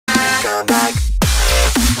Hello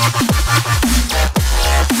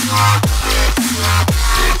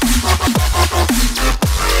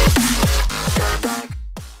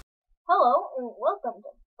and welcome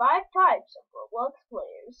to 5 types of Roblox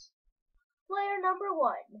players. Player number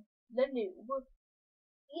 1, the noob.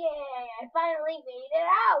 Yay, I finally made it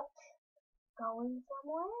out! Going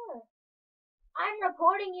somewhere. I'm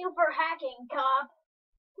reporting you for hacking, cop.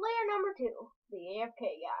 Player number 2, the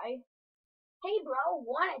AFK guy. Hey bro,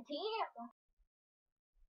 want a team?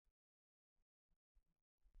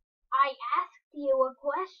 I asked you a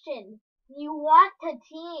question. You want a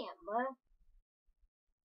team?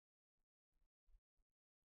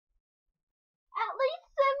 At least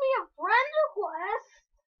send me a friend request.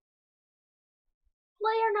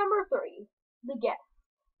 Player number 3, the guest.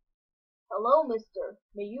 Hello, mister.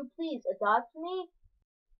 May you please adopt me?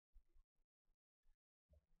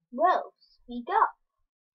 Well, speak up.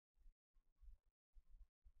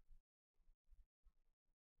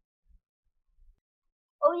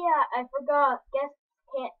 Oh yeah, I forgot. Guests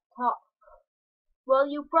can't talk. Well,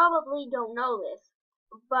 you probably don't know this,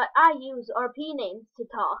 but I use RP names to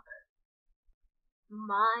talk.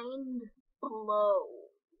 Mind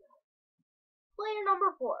blown. Player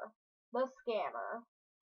number 4, the scammer.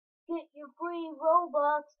 Get your free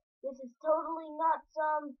Robux. This is totally not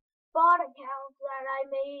some bot account that I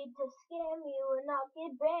made to scam you and not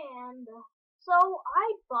get banned. So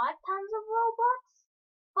I bought tons of Robux,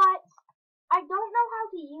 but I don't know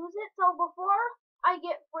how to use it, so before I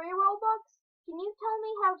get free Robux, can you tell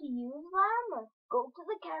me how to use them? Go to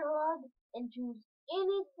the catalog and choose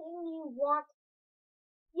anything you want.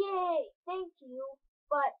 Yay, thank you,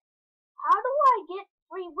 but how do I get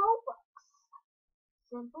free Robux?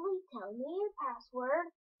 Simply tell me your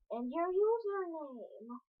password and your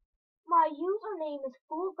username. My username is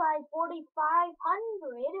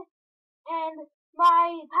FoolGuy4500 and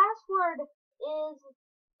my password is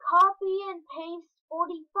copy and paste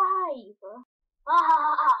 45.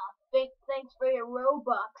 Thanks for your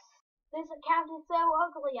Robux. This account is so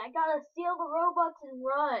ugly, I gotta steal the Robux and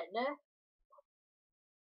run.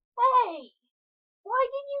 Hey! Why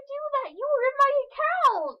did you do that? You were in my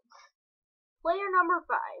account! Player number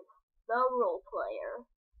 5, the role player.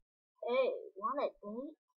 Hey, wanna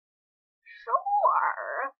date?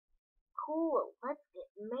 Sure! Cool, let's get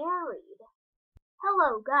married.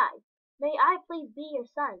 Hello, guys. May I please be your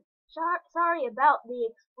son? Sorry about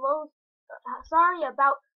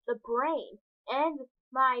the brain and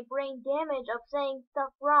my brain damage of saying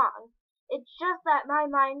stuff wrong. It's just that my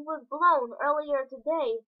mind was blown earlier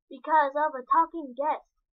today because of a talking guest.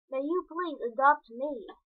 May you please adopt me?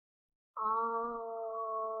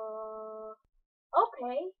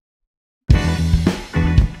 Okay.